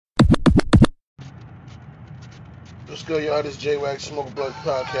What's good, y'all? This is J-Wax Smoke Blunt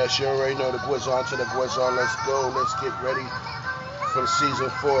Podcast. You already know the Gwiz on to the Gwiz on. Let's go. Let's get ready for the season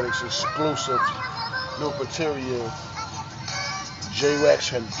 4. This exclusive new material. J-Wax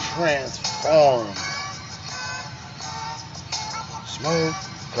had transformed. Smoke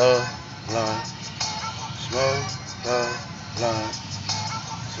the blunt. Smoke the blunt.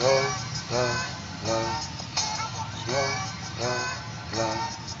 Smoke the blunt. Smoke the blunt.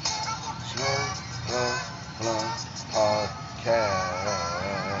 Smoke the blunt. Podcast.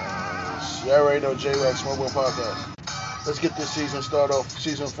 You already know J-Wax Smoke Blunt Podcast. Let's get this season started off.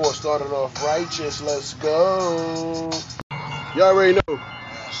 Season 4 started off righteous. Let's go. Y'all already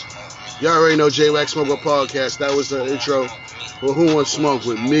know J-Wax Smoke Blunt Podcast. That was the intro. Well, who wants smoke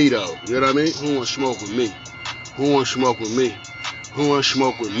with me though? You know what I mean? Who wants smoke with me? Who wants smoke with me? Who wants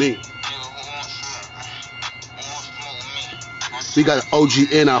smoke with me? We got an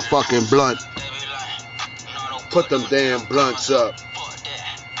OG in our fucking blunt. Put them damn blunts up.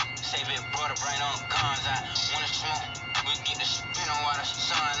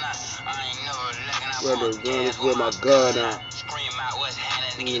 Where the gun is with my gun out.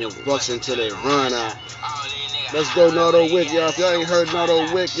 Bucks until they run out. Let's go Nardo Wick, y'all. If y'all ain't heard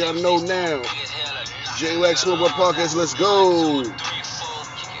Nardo Wick, y'all know now. J-Wax Smoke Blunt Podcast, let's go.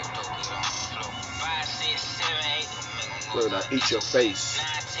 Look, I eat your face.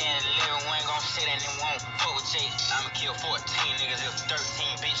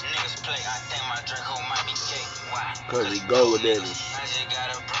 Cause he go with it.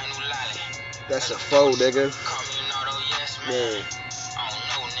 That's a foe, nigga. Man.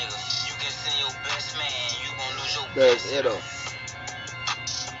 That's it.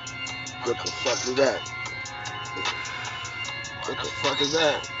 What the fuck is that? What the fuck is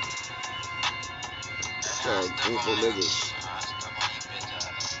that? Oh, group of niggas.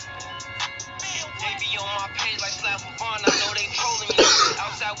 They be on my page like Slap Vaughn. I know they trolling me.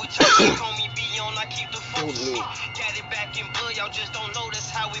 Outside with y'all, they call me be on. I keep the phone with me. Got it back in blood. Y'all just don't know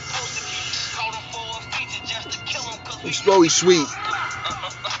that's how we supposed to keep. Call them for a feature just to kill them. Cause we Slowy sweet.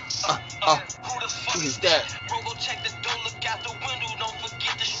 Who the fuck Who is that? Bro, go check the door, look out the window, don't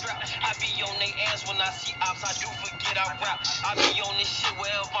forget the strap. I be on they ass when I see ops, I do forget I rap. I be on this shit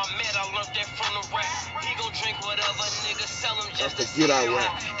wherever I'm at, I learned that from the rap. He gon' drink whatever nigga sell him just to Get say out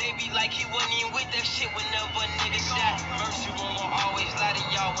rap. They be like he wasn't even with that shit whenever a nigga die. Mercy room will always lie to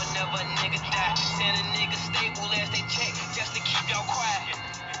y'all whenever a nigga die. Send a nigga stable as they check just to keep y'all quiet.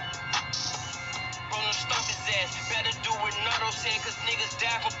 Bro, no stomp his ass. Better do what Nardo said, cause niggas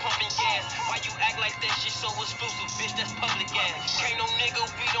die for pumping gas. Why you act like that shit so exclusive, bitch? That's public ass. Can't no nigga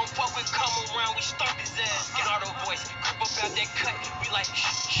we don't fuck with come around, we stomp his ass. Nardo voice, grip up out that cut, be like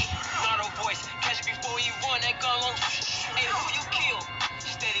shh, shh. Nardo voice, catch it before he run that gun on shh. Hey, who you kill?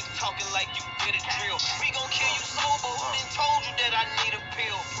 Steady talking like you did a drill. We gon' kill you sober, who done told you that I need a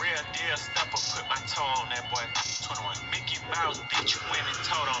pill? Real deal stepper, put my toe on that boy. 21 Mickey Mouse, bitch, you went and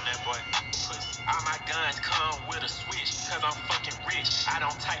told on that boy. All my guns come with a switch, cause I'm fucking rich. I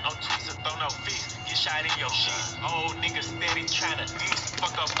don't take no tweets or throw no fists. Get shot in your shit. Old nigga steady tryna diss.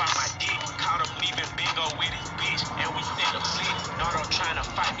 Fuck up on my dick. Caught him leaving bingo with his bitch. And we sent a flick. Nardo tryna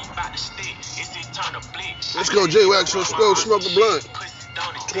fight me by the stick. It's his turn to blick. Let's go, J-Wax. Let's go, smoke the blunt. Pussy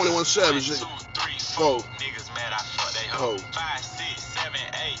don't it. 21 Savage. 1, 2, 3, 4. Niggas mad I fuck they hoe. 5, 6, 7,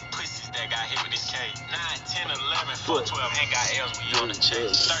 8. Pussies that got hit with this K. 9, 10, 11, 4, 12. Ain't got L's, we on the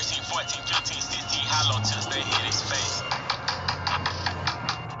chase. 13, 14, 15, 16. Hollow till they hit his face.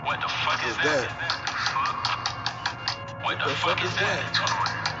 What the fuck is that? What the fuck is that?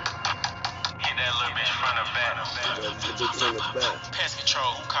 Hit that little bitch front of back. Pest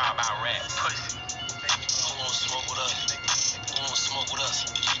control, who call about rat? Pussy. Who wanna smoke with us? Who wanna smoke with us?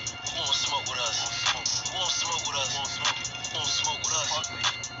 Who wanna smoke with us? Who wanna smoke with us? Who wanna smoke with us?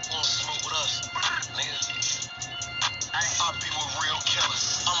 Who wanna smoke with us? Nigga. I be with real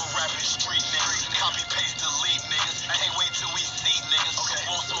killers. I'm a rapping street nigga. Copy paste delete niggas. Can't wait till we see niggas.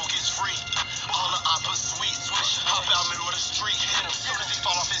 Won't smoke is free. All the oppas sweet switch. Hop out middle of the street. Hit him. Soon as he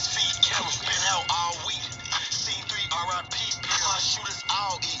fall off his feet. Kill him. Been out all week. Scene 3 RIP. My shooters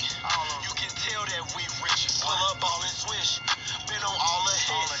all eat. You can tell that we rich. Pull up ball and swish. Been on all the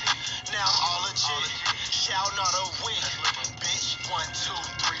hits. Now I'm all legit. Shout not a wick. Bitch. 1, 2,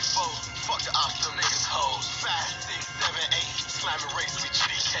 3, 4. Fuck the ops, them niggas hoes. 5, 6, 7, 8. Slamming race with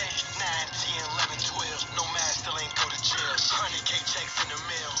GDK. 9, 10, 11, 12. No mask, still ain't go to jail. 100K checks in the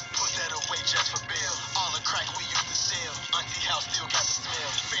mail. Put that away just for bail. All the crack we used to sell. Auntie house still got the smell.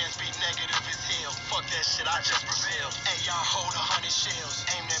 Fans be negative as hell. Fuck that shit, I just prevailed. Hey, y'all hold 100 shells.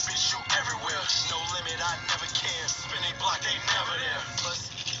 Aim that bitch, shoot everywhere. No limit, I never care. Spin a block, they never there.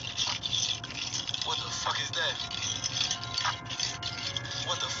 Plus, what the fuck is that?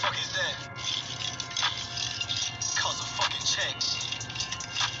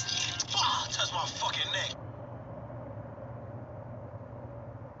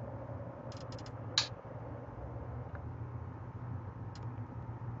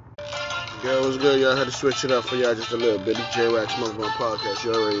 Yo, what's good? Y'all had to switch it up for y'all just a little bit. It's J-Wax Smoke Blunt Podcast.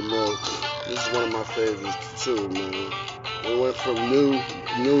 You already know. This is one of my favorites too, man. We went from new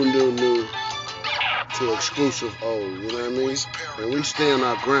to exclusive old, you know what I mean? And we stay on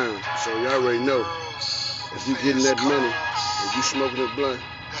our grind, so you already know. If you getting that money, if you smoking a blunt,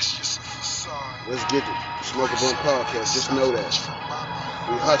 let's get it. Smoke a Blunt Podcast, just know that.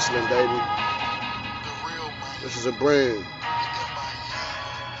 We hustling, baby. This is a brand.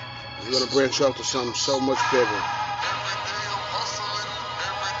 We're gonna branch out to something so much bigger.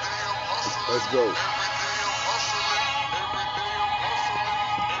 Let's go.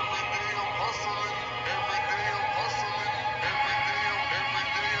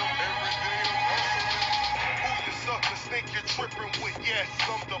 You're tripping with, yes,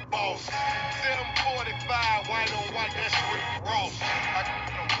 I'm the boss. Send them 45, white on white, that's Rick Ross. I keep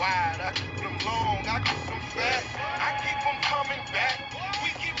them wide, I keep them long, I keep them fat. I keep them coming back,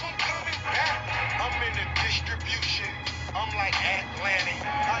 we keep them coming back. I'm in the distribution, I'm like Atlantic.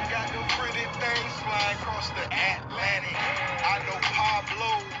 I got the pretty things flying across the Atlantic. I know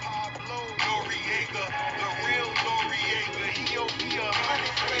Pablo Noriega, the real Noriega. He owe me 100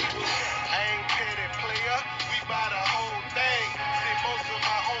 flavors. I ain't petty player, we buy the whole thing. See, most of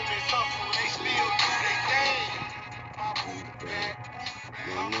my homies hustle, they still do their thing. My booty back,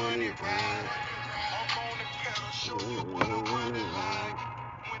 my money ride. I'm on the pedal, show you what a money like.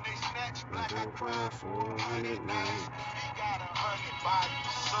 When they snatch back, I cry for 100 nights. We got 100 bodies,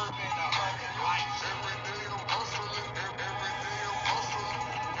 serving 100 lives. Every day I'm hustling, every day I'm hustling,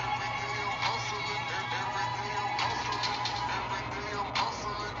 every day I'm hustling, every day I'm hustling, every day I'm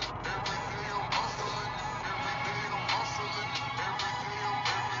hustling, every day I'm hustling, every day I'm hustling,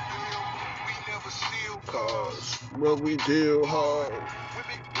 every day I'm, we never steal cars, But we deal hard.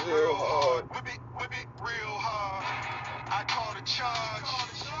 whip it real hard, whip it real hard. I call the charge,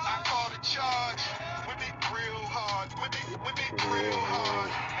 whip it real hard, whip it real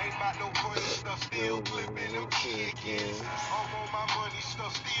hard. Ain't about no funny stuff, still flipping them chickens. I'm on my money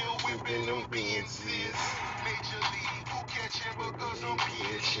stuff, still whipping them Benzes. Major League, who catching because I'm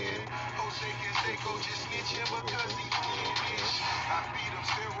pitching? Jose Canseco just snitching because he finished. I feed them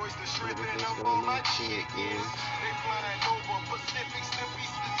steroids to strengthen up on my chickens. They flying over Pacific, Snippy,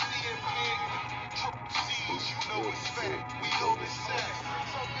 Pacific. Triple C's, you know it's fat. We hold it set.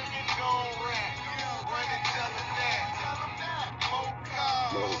 So niggas gon' rap. Run and tell them that. More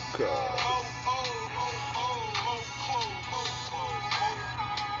cars. More clothes.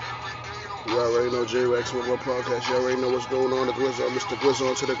 You already know J-Wax Smoke Blunt Podcast. You already know what's going on. The Glizzon, Mr.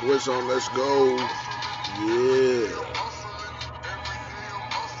 Glizzon to the Glizzon. Let's go. Yeah.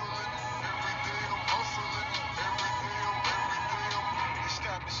 It's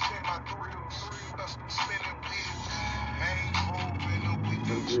time to spin my thrills. Custom spinning wheels. I ain't moving no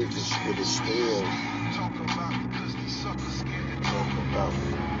Them with bitches with a steel. Talk about me cause these suckers scared to Talk talk about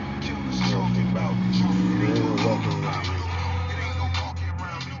me. Killers talking about me. They ain't walking around me. It ain't no walking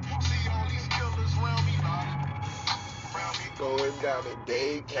around me. See all these killers around me. Going down the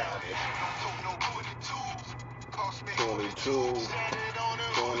Dade County. Don't tote no 22s. Cost me 22. Set it on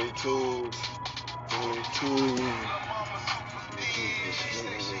her. 22. 22. Lil' mama super thick. She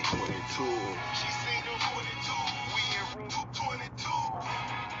say she 22. She seen them 22. We in room 22.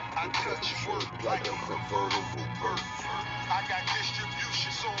 I touch work like a convertible bird. I got distribution,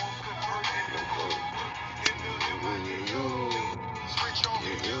 so I'm converting the word. In the NYU, switch on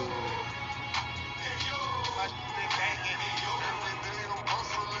the U. My shit been banging. Every day I'm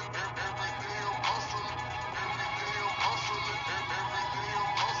hustling, every day I'm hustling, every day I'm hustling, every day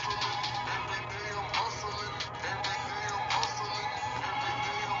I'm hustling, every day I'm hustling, every day I'm hustling, every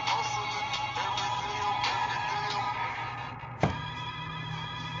day I'm hustling, every day I'm.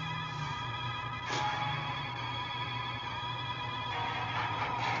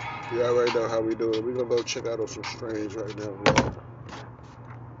 You already know how we do it. We're gonna go check out on some strains right now, y'all.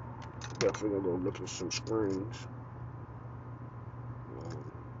 Definitely gonna go look at some screens.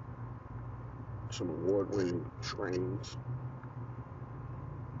 Some award-winning strains.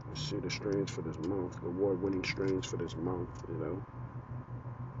 Let's see the strains for this month. The award-winning strains for this month, you know.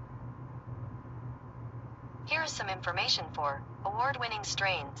 Here is some information for award-winning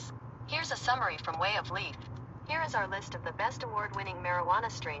strains. Here's a summary from Way of Leaf. Here is our list of the best award-winning marijuana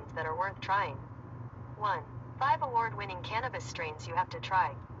strains that are worth trying. 1. 5 award-winning cannabis strains you have to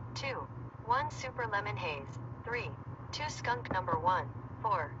try. 2. 1 Super Lemon Haze. 3. 2 Skunk Number 1.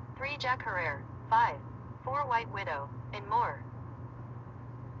 4. 3 Jack Herrera. 5. 4 White Widow, and more.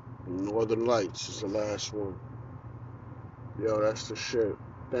 Northern Lights is the last one. Yo, that's the shit.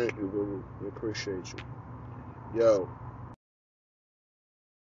 Thank you, Google. We appreciate you. Yo.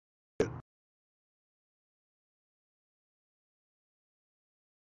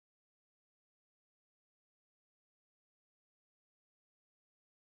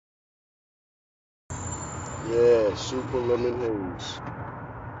 that super lemon haze.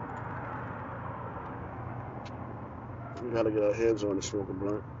 We gotta get our hands on the smoking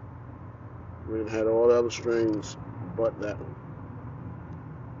blunt. We done had all the other strains, but that one.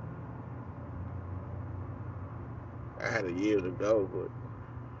 I had it years ago, but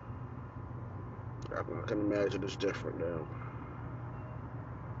I can imagine it's different now.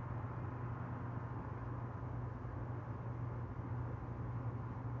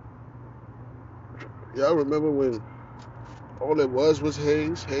 Y'all remember when all it was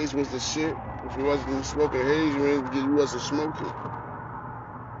haze? Haze was the shit. If you wasn't smoking haze, you wasn't smoking.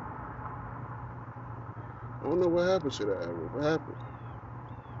 I don't know what happened to that era. What happened?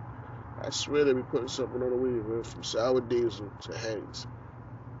 I swear they be putting something on the weed. We went from sour diesel to haze.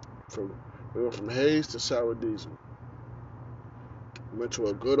 We went from haze to sour diesel. Went to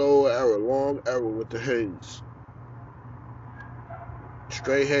a good old era, long era with the haze.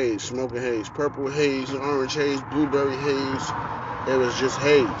 Straight haze, smoking haze, purple haze, orange haze, blueberry haze. It was just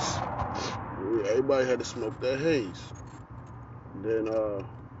haze. Everybody had to smoke that haze. Then,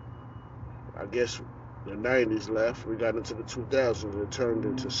 I guess the 90s left. We got into the 2000s. It turned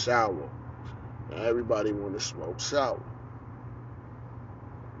into sour. Now everybody want to smoke sour.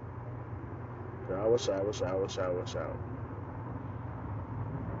 Sour.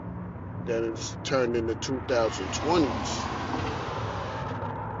 Then it's turned into 2020s.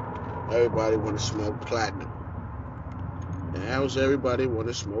 Everybody want to smoke platinum. And that was everybody want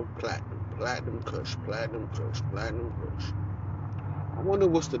to smoke platinum. Platinum Kush. I wonder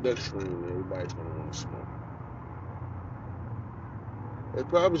what's the next strain everybody's going to want to smoke. It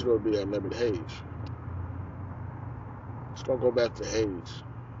probably going to be that lemon haze. It's going to go back to haze.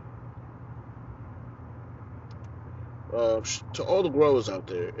 To all the growers out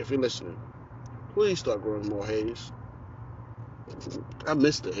there, if you're listening, please start growing more haze. I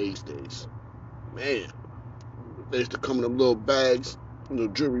miss the haze days. Man, they used to come in them little bags, little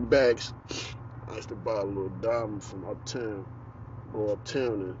jewelry bags. I used to buy a little diamond from uptown, go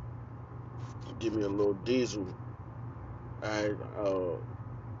uptown and give me a little diesel. I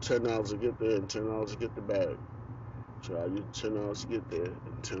 $10 to get there and $10 to get the bag. So I use $10 to get there,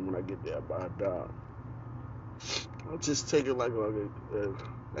 and $10 when I get there, I buy a dime. I'll just take it like a ride,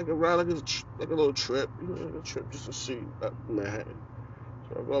 like a little trip, like a trip just to see Manhattan.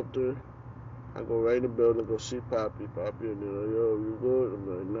 So I go up there, I go right in the building, go see Poppy, and they're like, yo, you good? I'm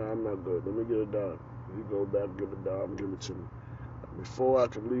like, nah, I'm not good. Let me get a dime. You go back, get a dime, give it to me. Before I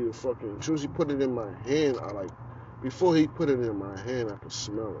could leave the fucking, as soon as he put it in my hand, before he put it in my hand, I could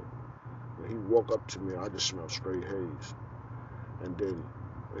smell it. When he walked up to me, I just smelled straight haze. And then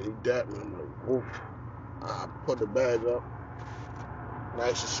when he dapped me, I'm like, woof. I put the bag up,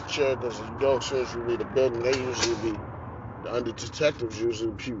 nice and secure, because as soon as you leave the building, they usually be, the under detectives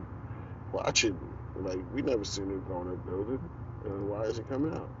usually be watching. Like, we never seen him go in that building, and why is he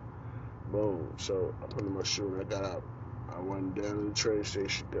coming out? Boom. So I put in my shoe and I got out. I went down to the train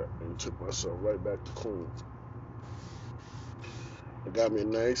station and took myself right back to Queens. I got me a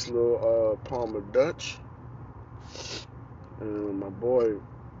nice little Palmer Dutch, and my boy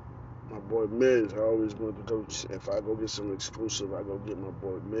Miz, I always wanted to go, if I go get some exclusive, I go get my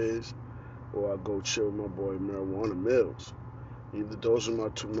boy Miz, or I go chill with my boy Marijuana Mills. Either those are my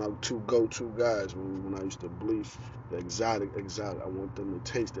two go-to guys when I used to bleed the exotic. I want them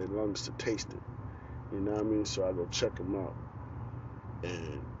to taste their lungs to taste it. You know what I mean? So I go check them out.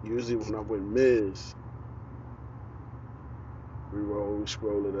 And usually when I'm with Miz, we were always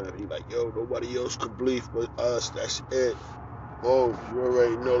scrolling up. He like, yo, nobody else could bleed but us. That's it. Oh, you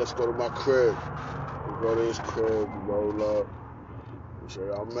already know, let's go to my crib. We go to his crib, we roll up. We say,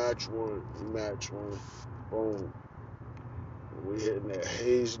 I'll match one. We match one. Boom. We hitting that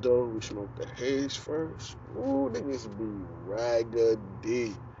haze though. We smoke the haze first. Ooh, niggas be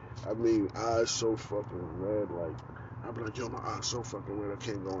raggedy. I mean, eyes so fucking red. Like, I be like, yo, my eyes so fucking red, I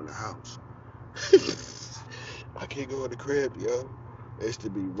can't go in the house. I can't go in the crib, yo. It used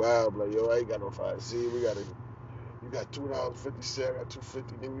to be wild. Like, yo, I ain't got no 5Z. You got $2.50, I got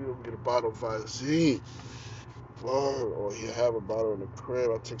 $2.50, then we don't get a bottle of 5Z. Or you have a bottle in the crib,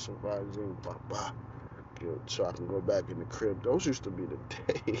 I'll take some 5Z and blah. So I can go back in the crib. Those used to be the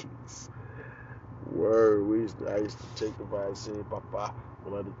days. Word, I used to take the 5Z,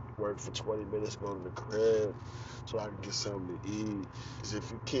 let it work for 20 minutes, go to the crib, so I can get something to eat. Because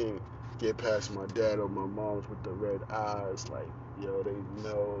if you can't get past my dad or my mom's with the red eyes, like, yo, they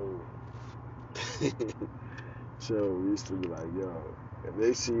know. So we used to be like, yo, if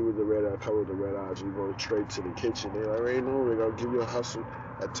they see you with the red eye, cover with the red eyes, you go straight to the kitchen. They already know they're gonna give you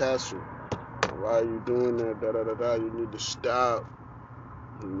a tassel. Why are you doing that? You need to stop,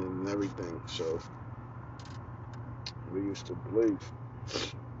 and everything. So we used to bleach.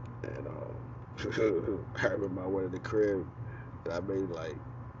 And I remember I went in the crib and I made like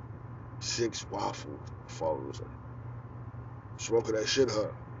 6 waffles. Before it was like, smoking that shit,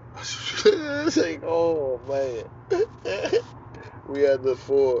 huh? It's like, oh man. We had the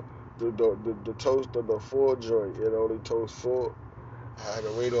toast on the 4 joint. It only toast 4. I had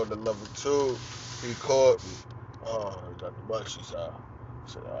to wait on the number 2. He called me. Oh, he got the munchies out. I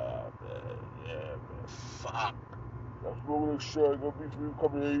said, oh man, yeah man, fuck. I'm smoking this shit. Gonna be for you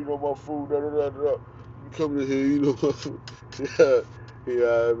coming here, you know my food, da da da da. You coming here, you know my food. Yeah, you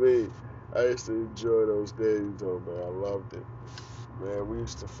know what I mean? I used to enjoy those days though, man. I loved it. Man, we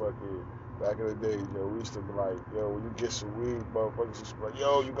used to fucking, back in the day, yo, we used to be like, yo, when you get some weed, motherfuckers used to be like,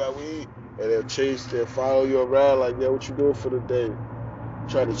 yo, you got weed? And they'll follow you around like, yo, what you doing for the day?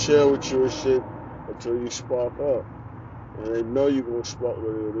 Try to chill with you and shit until you spark up. And they know you gonna spark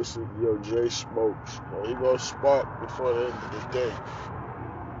with it. This is, yo, Jay Smokes. So he gonna spark before the end of the day.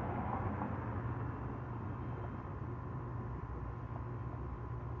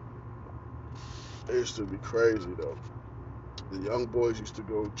 It used to be crazy though. The young boys used to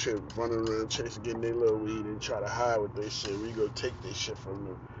go running around chasing, getting their little weed and try to hide with their shit. We go take their shit from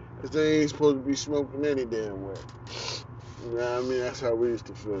them. Cause they ain't supposed to be smoking any damn way. You know what I mean? That's how we used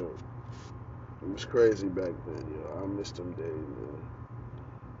to feel. It was crazy back then, yo. I miss them days, man.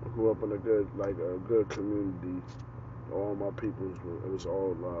 I grew up in a good community. All my peoples, it was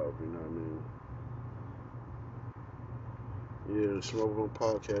all love, you know what I mean? Yeah, Smoke On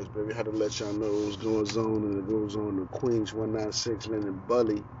Podcast, baby. Had to let y'all know what was going on, and it goes on to Queens 196 Lynn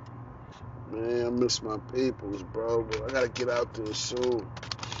Bully. Man, I miss my peoples, bro. But I gotta get out there soon.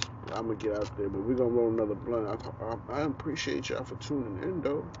 I'm gonna get out there, but we're gonna roll another blunt. I appreciate y'all for tuning in,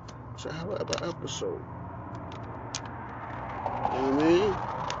 though. It's a hell of an episode. You know what I mean?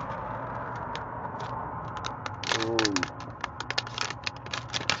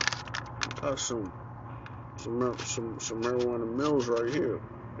 Got some marijuana mills right here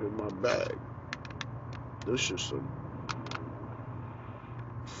in my bag. This is some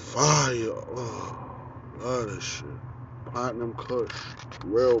fire. Oh, love this shit. Platinum Kush,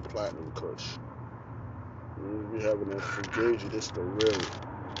 real Platinum Kush. We be having that Fugazi. This the real.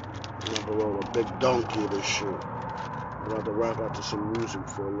 I'm about to roll a big donkey of this shit. I'm about to rock out to some music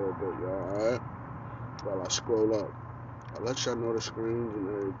for a little bit, y'all. All right? While I scroll up. I'll let y'all know the screens and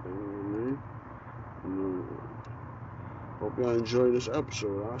everything, you know what I mean? Hope y'all enjoy this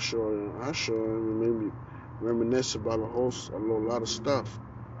episode. I sure made me reminisce about a lot of stuff.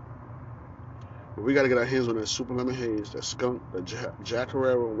 But we gotta get our hands on that Super Lemon Haze, that Skunk, the Jack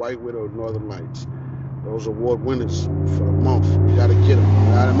Herrera, White Widow, Northern Lights. Those award winners for the month. We gotta get them. You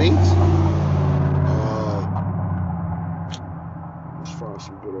know what I mean? Let's find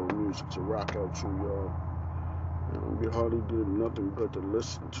some good old music to rock out to, y'all. We hardly did nothing but to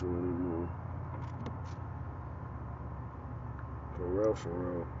listen to anymore. For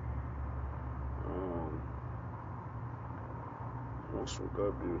real. What's some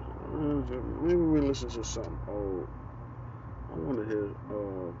good music? Maybe we listen to something old. I want to hear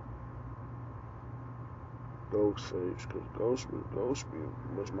Ghostface, because Ghostface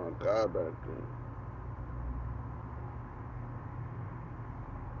was my guy back then.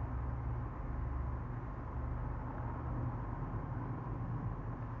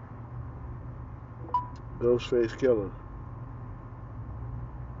 Ghostface Killer.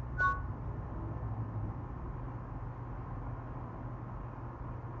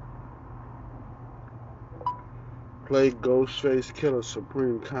 Play Ghostface Killer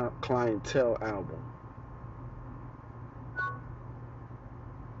Supreme Clientele album.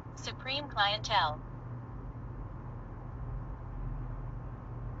 Supreme Clientele.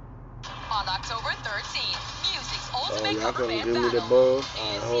 On October 13th, music's ultimate cover band battle. Y'all gonna give me the buzz?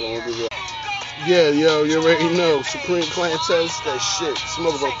 Alright, hold on. Yeah, yo, you already know. Supreme Clientele is that shit.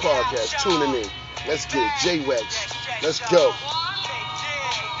 Smoke On Podcast. Tuning in. Let's get it. J-Wax. Let's go.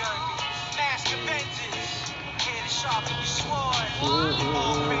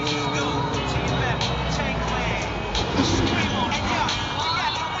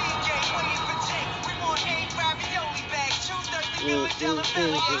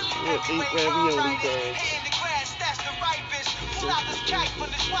 Eat ravioli bags. Pull out this kite from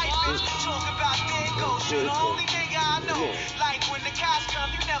this white bitch. Talk about there goes. You're the only nigga I know. Like when the cops come,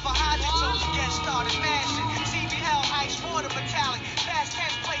 you never hide your toes. Get started mashing. CBL, ice, water, metallic. Past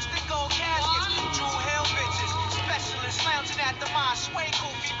tense place, then gold caskets. True hell bitches. Specialists lounging at the mine. Sway,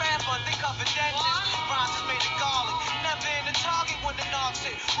 goofy, rapper, they cover dentures. Rhymes is made of garlic. Never in the target when the knocks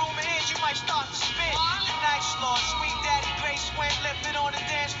hit. Rumor is you might start to spit. The night slaw, sweet daddy, Grace went, left it on the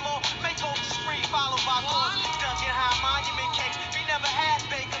dance floor. Make hope to spree, followed by laws. Dungeon high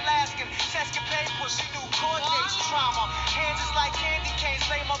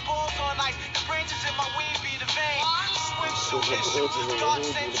miss you. God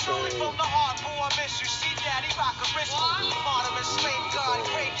sent truly from the heart, boy, I miss you. See daddy rock a wrist. Bottom and slave guard,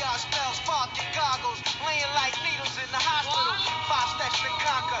 graveyard spells, fog your goggles. Laying like needles in the hospital. 5 steps to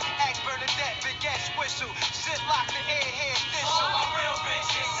conquer. Act Bernadette, big ass whistle. Sit locked in airhead tissue. All my real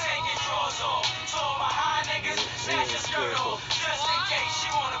bitches take your drawers off. So all my high niggas, snatch your skirt off. Just in case she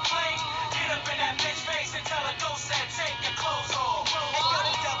wanna play. Get up in that bitch face and tell her go set, take your clothes off. Hey, yo,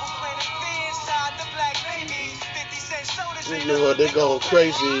 the devil playing the inside the black babies. 50 cent sodas in the Lord, they going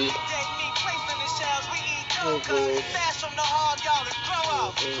crazy. dead meat placed in the shells. We eat cocoa. Fast from the hard y'all to grow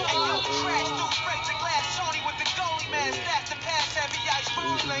up. Hey, yo, crash through break the glass. Tony with the goalie man. That's the pass. Heavy ice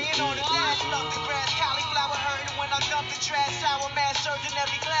food laying on the dash. Love the grass. Cauliflower hurting when I dump the trash. Sour man surging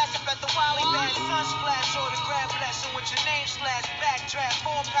every glass. Up at the Wally band. Sun splash. Autograph blessing with your name slash. Backdraft.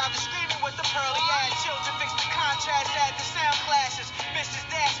 4 pounds of screaming with the pearly ass. Children fix the contrast. Add the sound classes. Bitches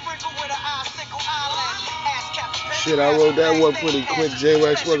dash. Sprinkle with an icicle eyelash. Ass cap. Shit, I wrote that one pretty quick.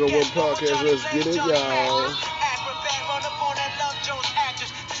 J-Wax Work on One Podcast. Let's get it, y'all. Acrobat, run up on that Love Jones actress.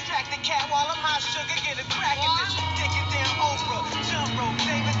 Distract the cat while I'm hot sugar. Get a crack in this. Dicking down Oprah. Jump rope.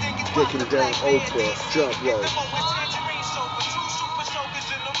 David Dickens. Dicking down Oprah. Jump rope. Tangerine sofa. 2 super soakers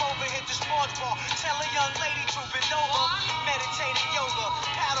in the rover. Hit the sports bar. Tell a young lady to bend over. Meditating yoga.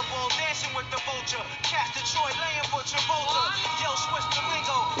 Paddleball dancing with the vulture. Cast Detroit laying for Travolta. Yo, switch the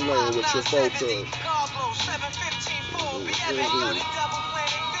lingo. Laying with Travolta. Garglow 715 4. Be ever the double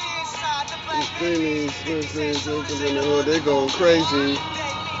planning the inside the black babies. 50 cent sodas in the hood. They going crazy.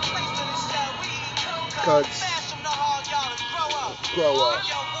 Cuts. Fast from the hard y'all to grow up. Grow up.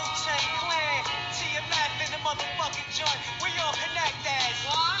 Yo, Wu-Tang Clan. TMF in the motherfucking joint. We all connect as.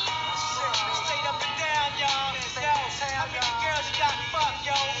 Straight up and down, y'all. Yo, how many girls you got fucked,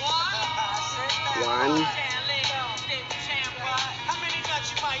 yo? One. How many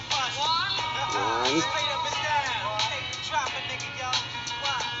nuts you might bust? One. Straight up and down. Take the drop a nigga, yo.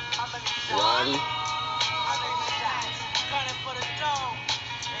 One. Running for the dome.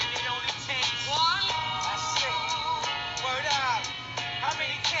 And it only takes one. That's it. Word up. How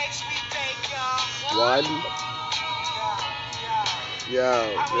many cakes we bake, y'all? One. Yo.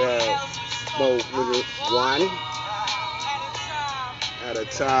 Both niggas. One. At a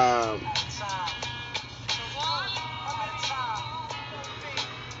time.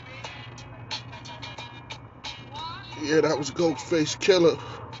 Yeah, that was Ghostface Killer.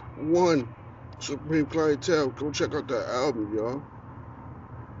 One. Supreme Clientele. Go check out that album, y'all.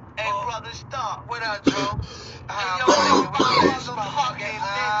 Hey, brother, stop. What up, Joe? Hey, yo, nigga, we motherfucking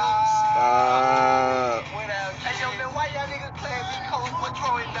niggas. What up, hey, yo, man, why y'all niggas playing me cold? What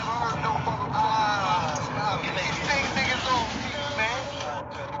Troy never heard no motherfucker? Get these things niggas on me, man.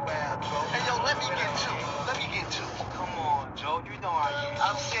 Hey, yo, let me get two. Come on, Joe, you know I get.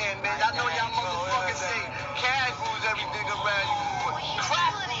 I'm saying, man, I know y'all motherfuckers say cat rules every nigga around you, but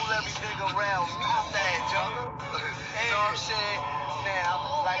crack rule every nigga around me, man, Joe. You know what I'm saying?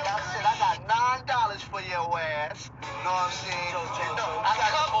 Now, like I said, I got $9 for your ass. Know what I'm saying? I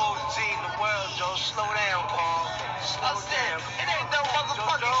got the old G in the world, Joe. Slow down, Paul. Slow down. It ain't no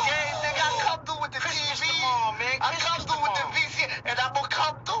motherfucking game, nigga. I come through with the TV. I come through with the VC, and I'm gonna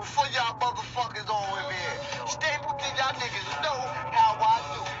come through for y'all motherfuckers over here. Stable to y'all niggas know how I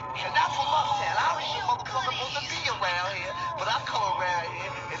do. And that's from uptown. I don't even motherfucker supposed to be around here, but I come around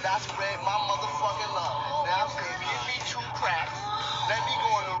here, and I spread my motherfucking love. Now I'm saying, give me 2 cracks. Let me go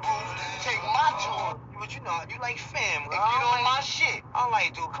on the roof, take my tour. But you know, you like fam, and get on my shit. I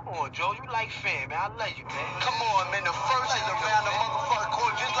like, dude, come on, Joe, you like fam, man. I love you, man. Come on, man, the first is around the motherfucking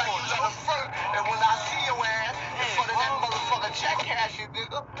corner, just like you got a first. And when I see your ass in front of that motherfucking check cashier,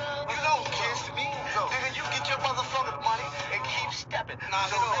 nigga, you don't kiss me. Nigga, you get your motherfucking money and keep stepping. Nah,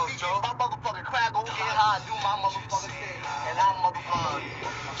 so let me get my motherfucking crack, go get high, do my motherfucking thing, and I'm motherfucking.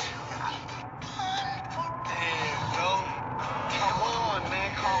 Damn, Joe. Come on, man,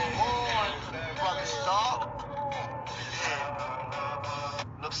 come on. Brother, stop.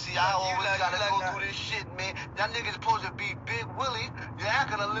 Look, see, I always gotta go through this shit, man. Y'all niggas supposed to be big willies. You're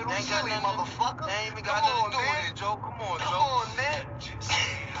acting a little silly, motherfucker. They ain't even got nothing to do with it, Joe. Come on, Joe. Come on, man.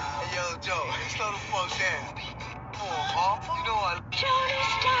 Hey, yo, Joe, slow the fuck down. Come on, Paul. You know what? Tony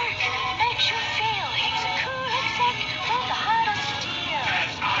Stark makes you feel he's a cool exec with the heart of steel.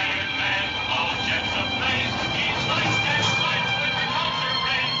 As Iron Man, all jets ablaze, he sliced and sliced with the culture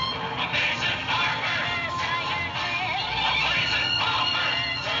rays. Amazing armor, a blazing bomber.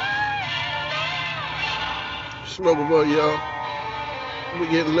 Smoke a bud, y'all. We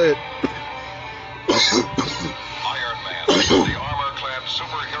getting lit. Iron Man, the armor-clad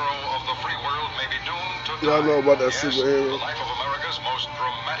superhero of the free world, may be doomed to die. Y'all know about that Yes, superhero. The life of America's most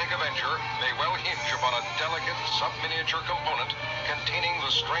dramatic Avenger may well hinge upon a delicate sub-miniature component containing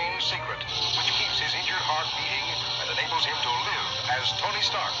the strange secret which keeps his injured heart beating and enables him to live as Tony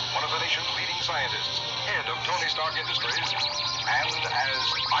Stark, one of the nation's leading scientists, head of Tony Stark Industries, and as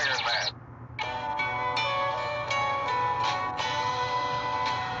Iron Man.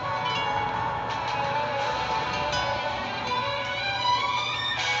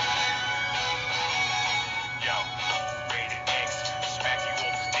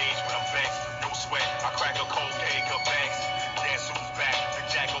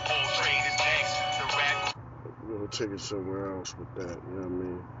 We're gonna take it somewhere else with that, you know what I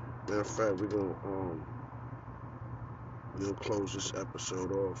mean? Matter of fact, we're gonna close this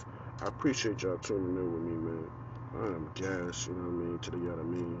episode off. I appreciate y'all tuning in with me, man. I am gassed, you know what I mean, to the other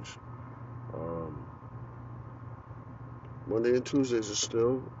means. Monday and Tuesdays are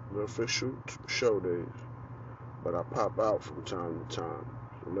still the official show days, but I pop out from time to time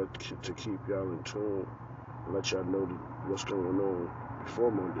to keep y'all in tune and let y'all know what's going on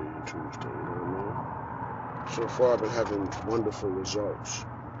before Monday and Tuesday, you know what I mean? So far, I've been having wonderful results,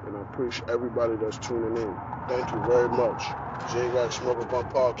 and I appreciate everybody that's tuning in. Thank you very much. J-Wax Smoke Blunt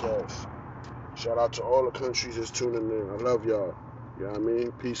Podcast. Shout out to all the countries that's tuning in. I love y'all. You know what I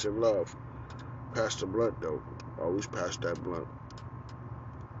mean? Peace and love. Pass the blunt, though. Always pass that blunt.